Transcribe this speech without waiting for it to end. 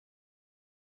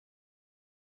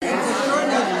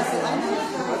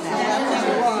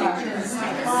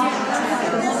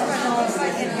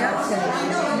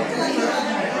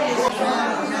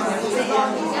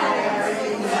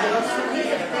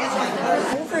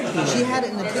She had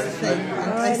it in the big thing.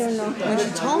 I don't know. When she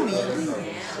told me,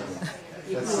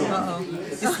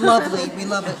 it's lovely. We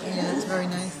love it. Yeah, it's very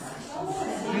nice.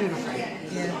 Beautiful.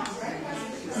 Yeah.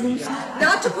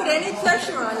 Not to put any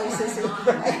pressure on you, Sissy.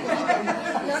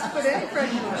 Not to put any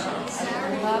pressure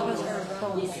on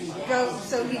you. Go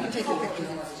so he can take a picture.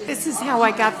 This is how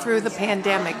I got through the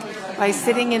pandemic, by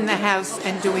sitting in the house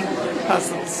and doing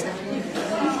puzzles.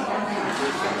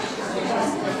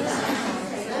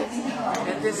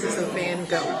 And this is a Van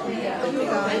Gogh.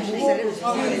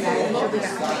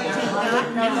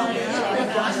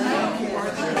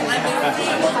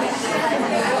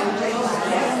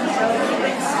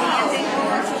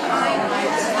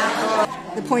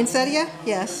 The poinsettia,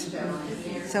 yes.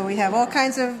 So we have all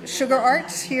kinds of sugar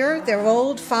arts here. They're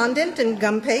old fondant and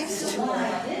gum paste.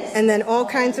 And then all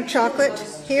kinds of chocolate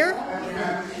here.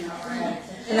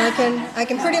 And I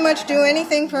can pretty much do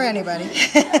anything for anybody.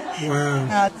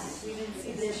 Wow.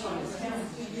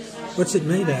 What's it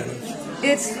made out of?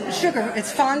 It's sugar.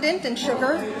 It's fondant and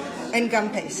sugar and gum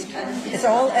paste. It's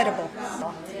all edible.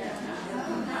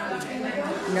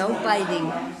 No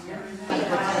biting.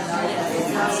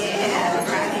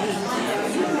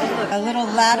 A little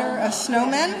ladder of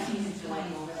snowmen.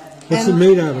 What's it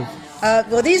made out of?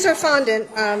 Well, these are fondant,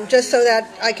 just so that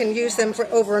I can use them for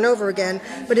over and over again.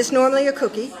 But it's normally a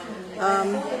cookie.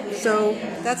 So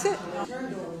that's it.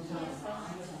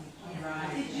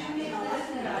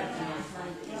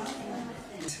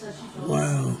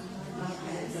 Wow.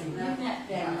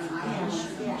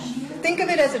 Think of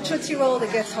it as a Tootsie Roll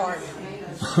that gets hard.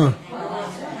 Huh.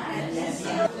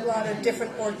 A lot of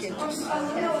different orchids. No,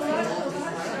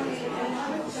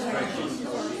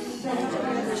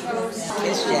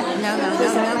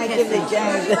 give the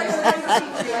jazz.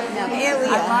 No, here we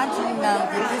are. I want you to know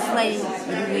that this lady,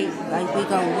 we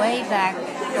go way back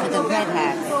to the Red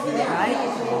Hats, right?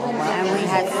 And we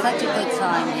had such a good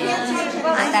time there.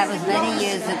 And that was many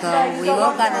years ago. We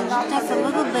all got just a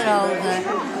little bit older,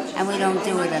 and we don't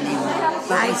do it anymore.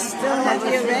 But I still have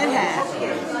your red hat.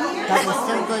 But we're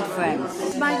still good friends.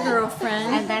 It's my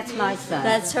girlfriend. And that's my son.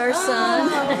 That's her son.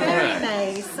 Oh, very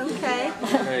nice. Okay.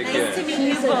 Nice to meet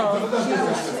you both.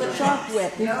 She's a chalk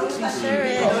whip. She sure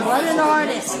is. What an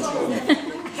artist.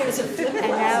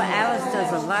 And now Alice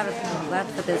does a lot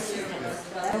for this.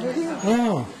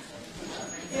 Oh.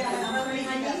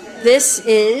 This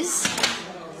is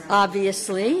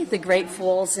obviously the Great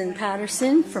Falls in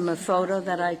Patterson from a photo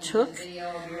that I took.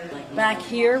 Back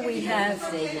here we have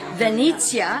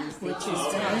Venezia, which is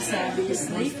us,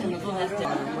 obviously.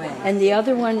 And the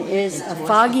other one is a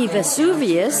foggy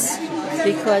Vesuvius,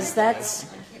 because that's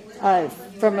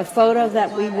from a photo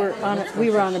that we were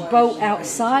on a boat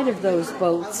outside of those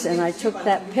boats, and I took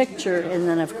that picture, and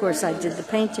then of course I did the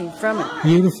painting from it.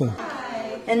 Beautiful.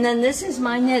 And then this is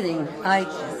my knitting.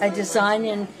 I design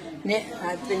and knit.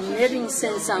 I've been knitting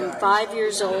since I'm 5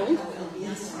 years old.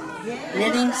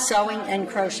 Knitting, sewing, and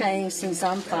crocheting since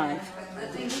I'm 5.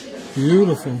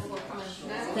 Beautiful.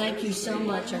 Thank you so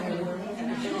much, Arlene.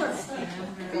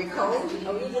 Are you cold?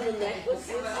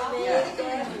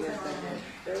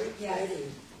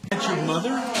 That's your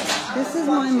mother? This is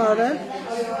my mother.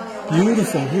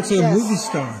 Beautiful. What's a movie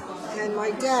star? And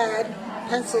my dad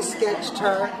pencil sketched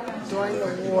her during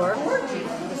the war.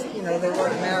 You know, they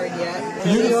weren't married yet.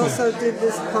 And he also did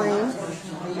this plane.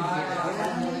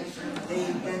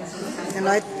 And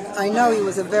I know he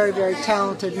was a very, very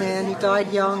talented man. He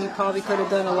died young. He probably could have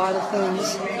done a lot of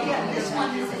things.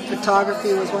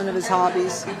 Photography was one of his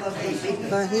hobbies.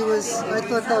 But I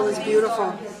thought that was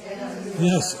beautiful.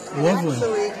 Yes, lovely.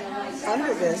 Actually,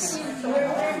 under this,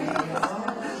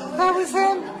 that was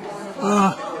him.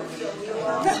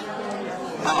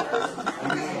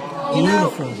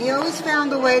 Beautiful. He always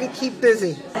found a way to keep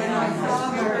busy.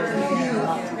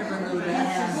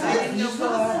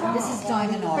 This is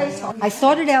diamond art. I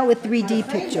started out with 3D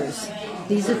pictures.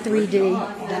 These are 3D.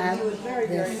 That,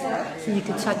 this. So you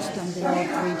can touch them. They're all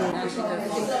 3D.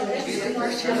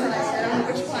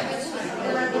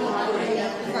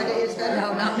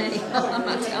 No, not me. I'm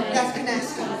not telling That's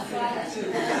nasty. I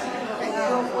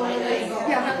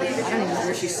don't even know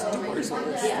where she stores all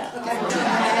this.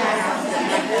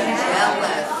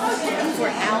 For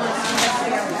Alan.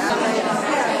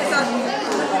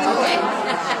 Okay.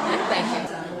 Thank you.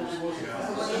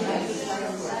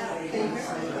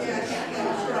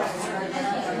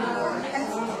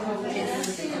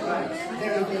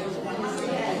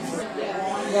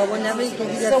 Well, whenever you get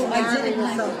married or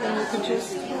something, you can just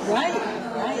write.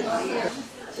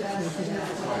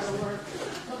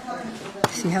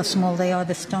 See how small they are,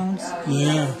 the stones?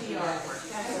 Yeah.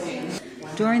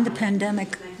 During the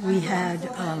pandemic, we had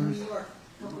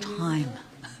time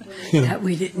that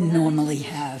we didn't normally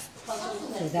have.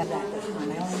 So that I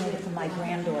only made it for my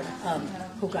granddaughter,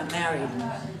 who got married. I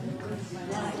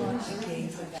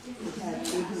gave her that.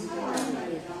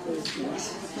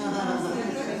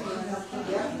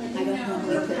 I don't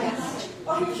normally put that much.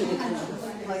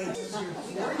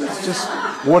 It's just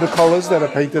watercolors that are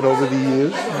painted over the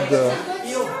years, and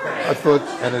I thought,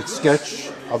 and a sketch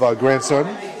of our grandson,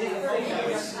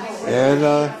 and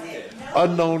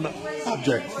unknown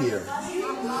object here.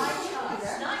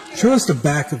 Show us the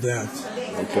back of that.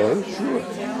 Okay, sure.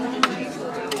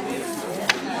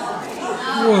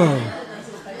 Whoa.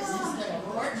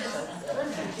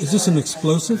 Is this an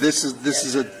explosive? This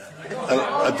is a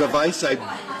device I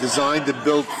designed and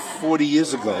built 40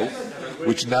 years ago,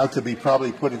 which now could be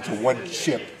probably put into one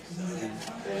chip.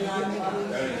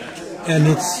 And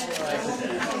it's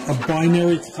a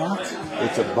binary clock?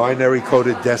 It's a binary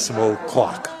coded decimal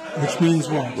clock. Which means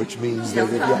what? Which means that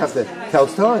if you have to tell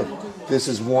time. This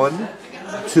is 1,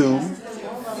 2,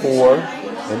 4,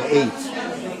 and 8.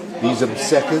 These are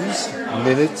seconds,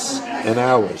 minutes, and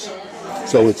hours.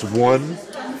 So it's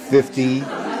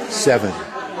 1:57.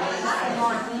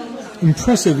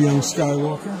 Impressive, young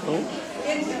Skywalker.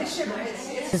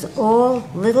 It's all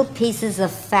little pieces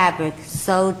of fabric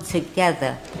sewed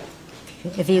together.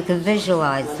 If you can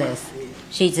visualize this,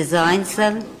 she designs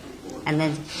them, and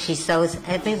then she sews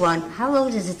every one. How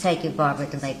long does it take you, Barbara,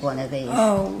 to make one of these?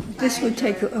 Oh, this would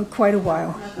take quite a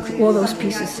while. All those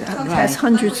pieces. It has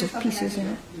hundreds of pieces in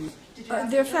it.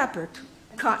 They're fabric,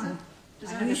 cotton.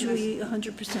 Usually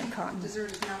 100% cotton.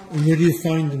 And where do you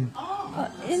find them?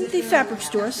 In the fabric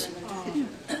stores.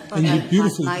 And they're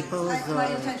beautiful. Michael's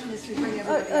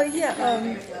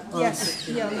Yes.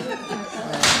 Yeah.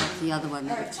 the other one.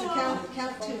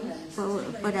 Well,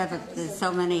 whatever, there's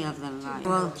so many of them, right?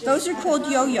 Well, Those are called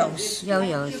yo-yos.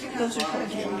 yo-yos. Those are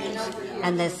called yo-yos.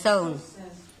 And they're sewn.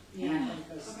 Can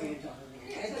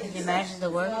you imagine the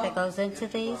work that goes into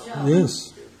these?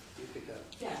 Yes.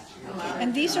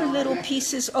 And these are little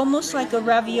pieces, almost like a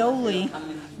ravioli,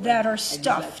 that are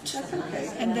stuffed.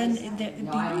 And then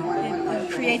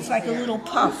it creates like a little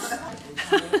puff.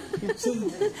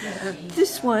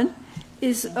 This one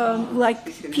is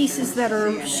like pieces that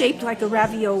are shaped like a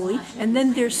ravioli, and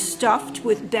then they're stuffed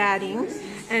with batting,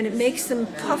 and it makes them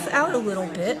puff out a little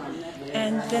bit,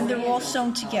 and then they're all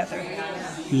sewn together.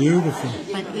 Beautiful.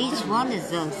 But each one is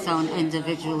sewn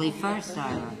individually first,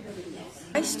 Ira.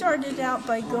 I started out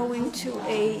by going to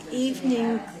a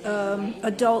evening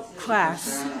adult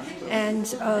class,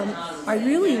 and I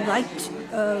really liked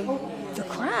the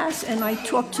class, and I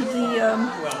talked to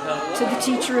the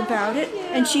teacher about it,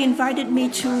 and she invited me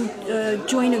to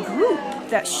join a group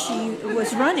that she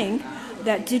was running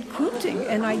that did quilting,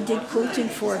 and I did quilting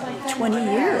for 20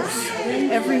 years.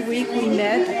 Every week we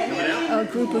met a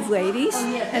group of ladies,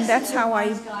 and that's how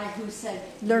I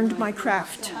learned my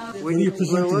craft. We're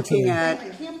looking at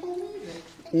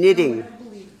knitting.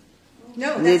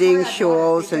 Knitting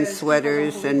shawls and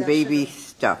sweaters and baby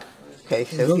stuff. Okay,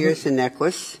 so here's the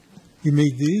necklace. You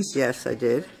made these? Yes, I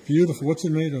did. Beautiful. What's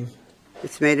it made of?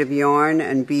 It's made of yarn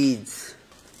and beads.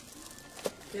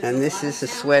 And this is a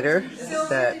sweater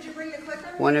that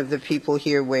one of the people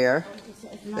here wear,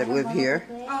 that live here.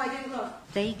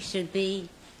 They should be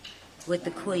with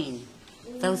the Queen.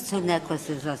 Those two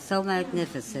necklaces are so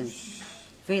magnificent.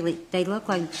 Really, they look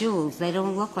like jewels. They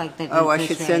don't look like they've been Oh, I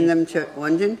should send them to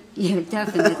London? Yeah,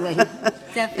 definitely.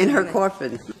 Definitely. In her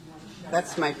coffin.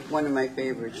 That's one of my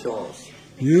favorite shawls.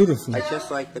 Beautiful. I just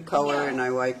like the color and I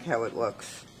like how it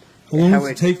looks. How long does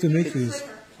it take to make these?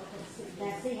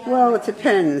 Well, it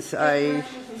depends.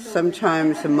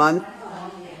 Sometimes a month,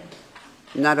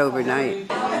 not overnight.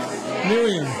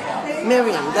 Miriam.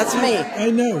 Miriam, that's me. I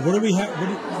know. What do we have?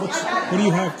 What do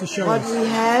you have to show us? What we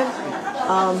have,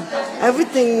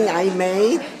 everything I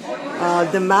made.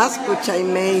 The mask, which I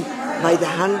made by the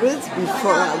hundreds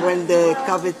before when the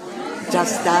COVID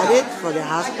just started for the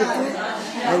hospital,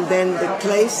 and then the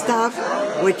clay stuff,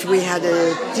 which we had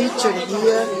a teacher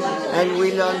here, and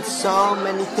we learned so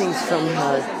many things from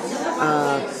her.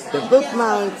 The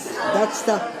bookmarks, that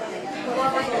stuff.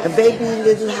 A baby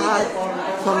little hat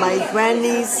for my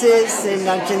grandnieces in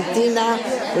Argentina,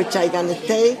 which I'm gonna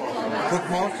take.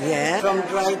 Bookmark? Yeah, from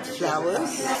dried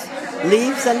flowers,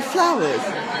 leaves and flowers.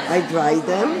 I dry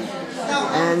them,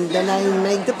 and then I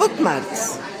make the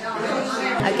bookmarks.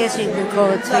 I guess you could call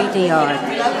it 3D art.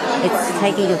 It's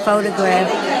taking a photograph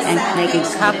and making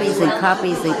copies and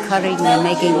copies and cutting and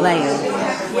making layers.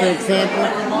 For example,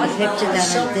 a picture that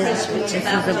I did, this was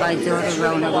of my daughter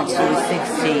Rona when she was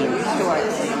 16.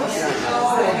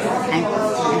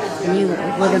 And you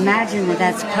would imagine that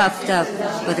that's puffed up,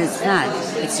 but it's not.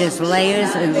 It's just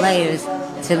layers and layers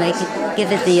to make it,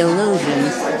 give it the illusion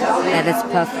that it's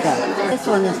puffed up. This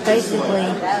one is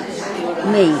basically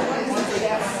me.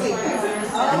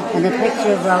 And a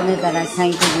picture of Rona that I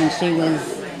painted when she was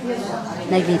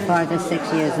maybe 5 or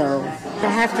 6 years old. I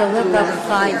have to look up and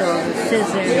find all the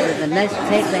scissors and the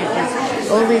tape measures.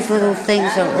 All these little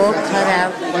things are all cut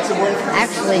out,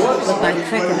 actually with my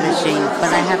Cricut machine,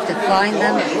 but I have to find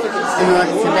them in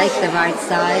order to make the right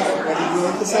size.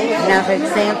 Now, for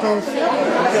example,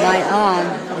 my arm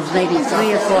is maybe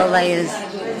 3 or 4 layers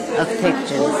of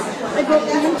pictures.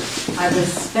 I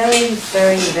was very,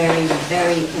 very, very,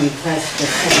 very impressed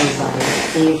with everybody,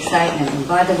 the excitement. And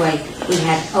by the way, we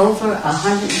had over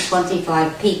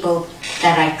 125 people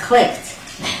that I clicked.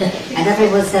 And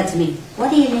everyone said to me, what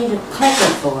do you need a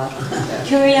clicker for?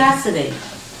 Curiosity.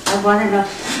 I want to know.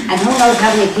 And who knows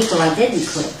how many people I didn't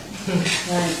click.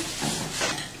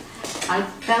 I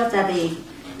felt that the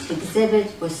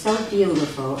exhibit was so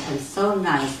beautiful and so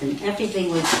nice, and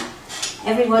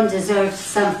everyone deserves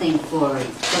something for it.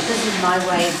 So this is my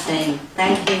way of saying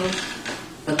thank you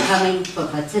for coming, for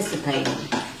participating.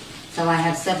 So I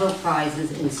have several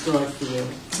prizes in store for you.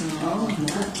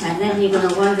 And then you're going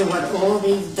to wonder what all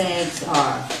these bags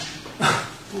are.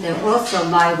 They're also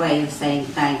my way of saying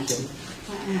thank you.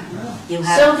 You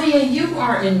have Sylvia, you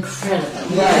are incredible.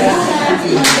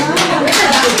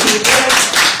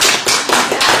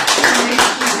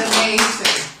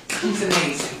 He's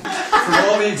amazing. For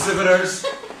all the exhibitors,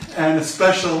 and a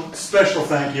special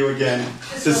thank you again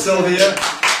to Sylvia, to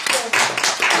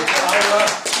Ira,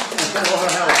 and to all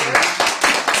her helpers.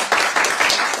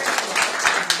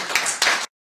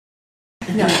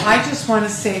 No, I just want to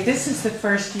say this is the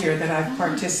first year that I've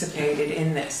participated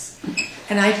in this.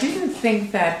 And I didn't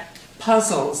think that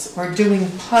puzzles or doing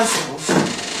puzzles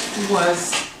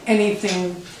was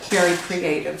anything very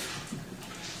creative.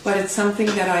 But it's something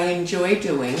that I enjoy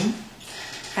doing.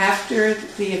 After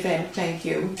the event, thank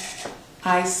you,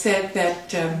 I said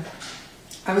that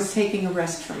I was taking a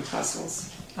rest from puzzles.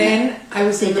 Then I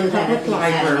was in the public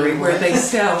library where they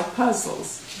sell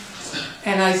puzzles.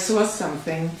 And I saw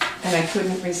something, and I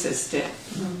couldn't resist it.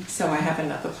 So I have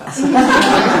another puzzle.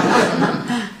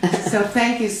 So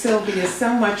thank you, Sylvia,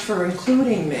 so much for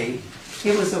including me.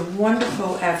 It was a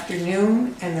wonderful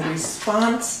afternoon, and the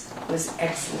response was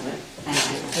excellent. Thank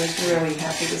you. I was really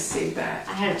happy to see that.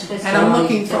 I had a twist. And I'm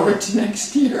looking forward to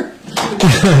next year.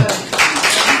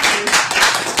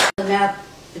 Now,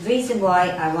 the reason why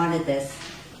I wanted this,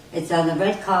 it's on the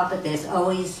red carpet, there's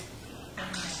always,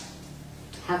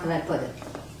 how can I put it,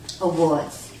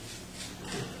 awards.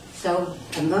 So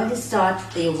I'm going to start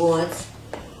the awards.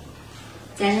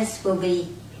 Dennis will be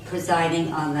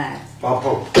presiding on that. Bob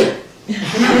Hope.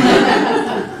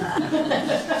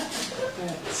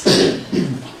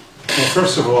 Well,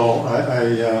 first of all,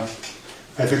 I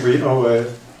think we owe a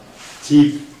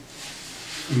deep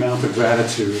amount of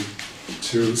gratitude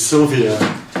to Sylvia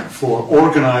for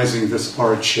organizing this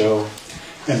art show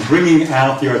and bringing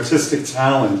out the artistic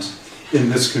talent in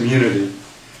this community.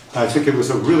 I think it was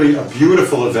a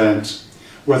beautiful event.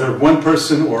 Whether one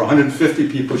person or 150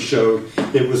 people showed,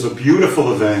 it was a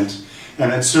beautiful event,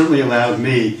 and it certainly allowed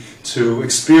me to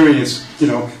experience,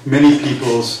 many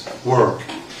people's work.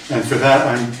 And for that,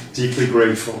 I'm deeply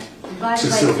grateful By to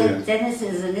the way, Sylvia. Dennis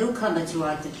is a newcomer to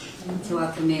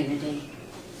our community.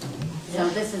 So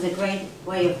this is a great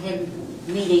way of him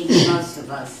meeting most of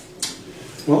us.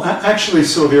 Well, actually,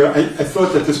 Sylvia, I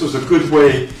thought that this was a good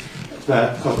way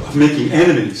of making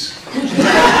enemies.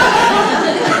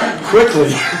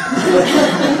 Quickly.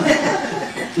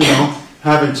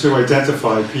 Having to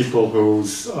identify people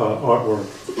whose artwork.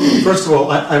 First of all,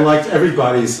 I liked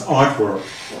everybody's artwork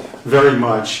very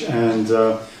much, and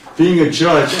being a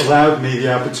judge allowed me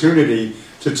the opportunity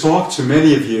to talk to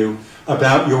many of you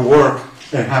about your work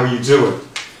and how you do it.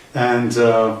 And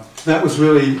that was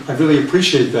I really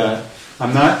appreciate that.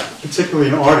 I'm not particularly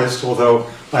an artist, although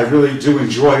I really do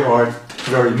enjoy art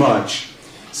very much.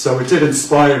 So it did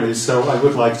inspire me, so I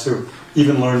would like to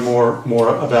even learn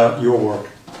more about your work.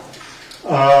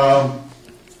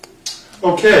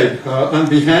 Okay, on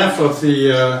behalf of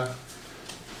the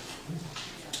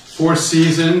Four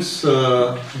Seasons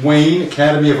Wayne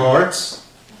Academy of Arts,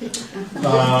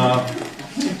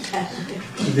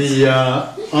 the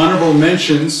honorable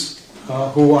mentions,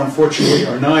 who unfortunately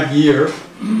are not here,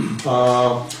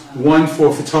 one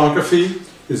for photography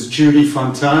is Judy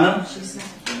Fontana,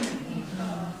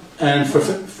 and for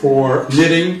for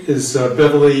knitting is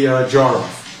Beverly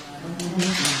Jaroff.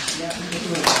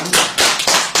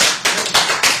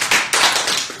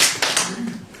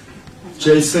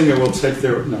 Jay Singer will take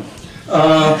their no.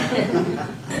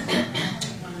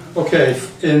 Okay,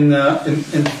 in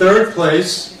third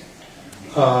place,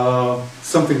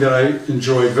 something that I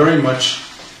enjoy very much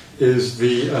is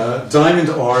the diamond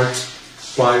art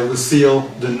by Lucille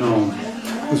Denone.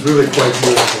 It's really quite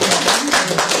beautiful.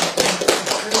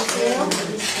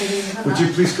 Would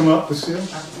you please come up, Lucille?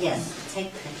 Yes,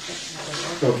 take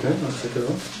Okay, I'll take it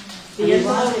off. the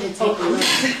envelope. To take a look.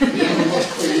 The envelope,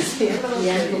 please.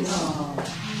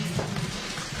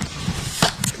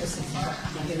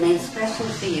 Made special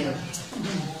for you.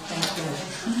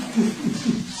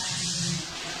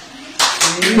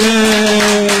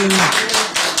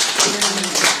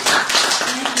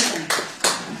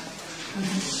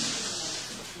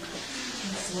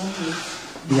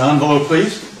 The envelope,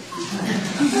 please.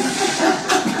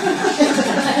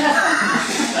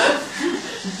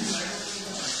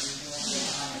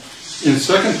 In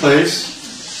second place,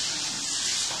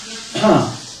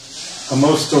 a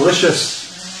most delicious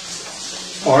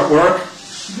artwork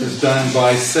is done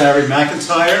by Sari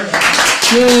McIntyre.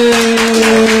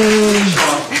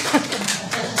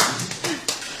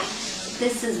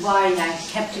 This is why I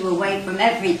kept you away from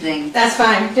everything. That's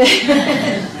fine.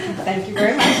 Thank you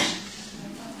very much.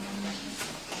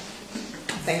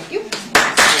 Thank you.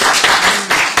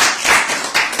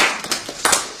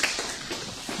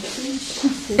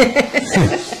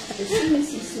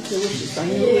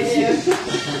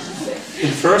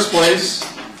 In first place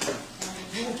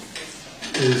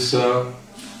is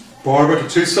Barbara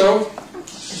Cattuso.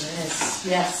 Yes,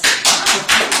 yes.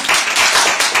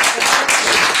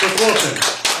 For quilting,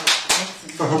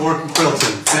 for her work in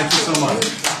quilting. Thank you so much.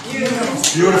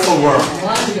 Beautiful work.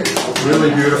 Wonderful.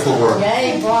 Really beautiful work.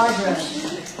 Yay, Barbara.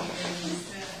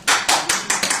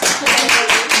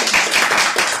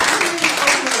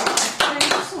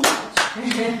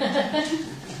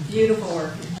 Beautiful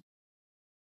work.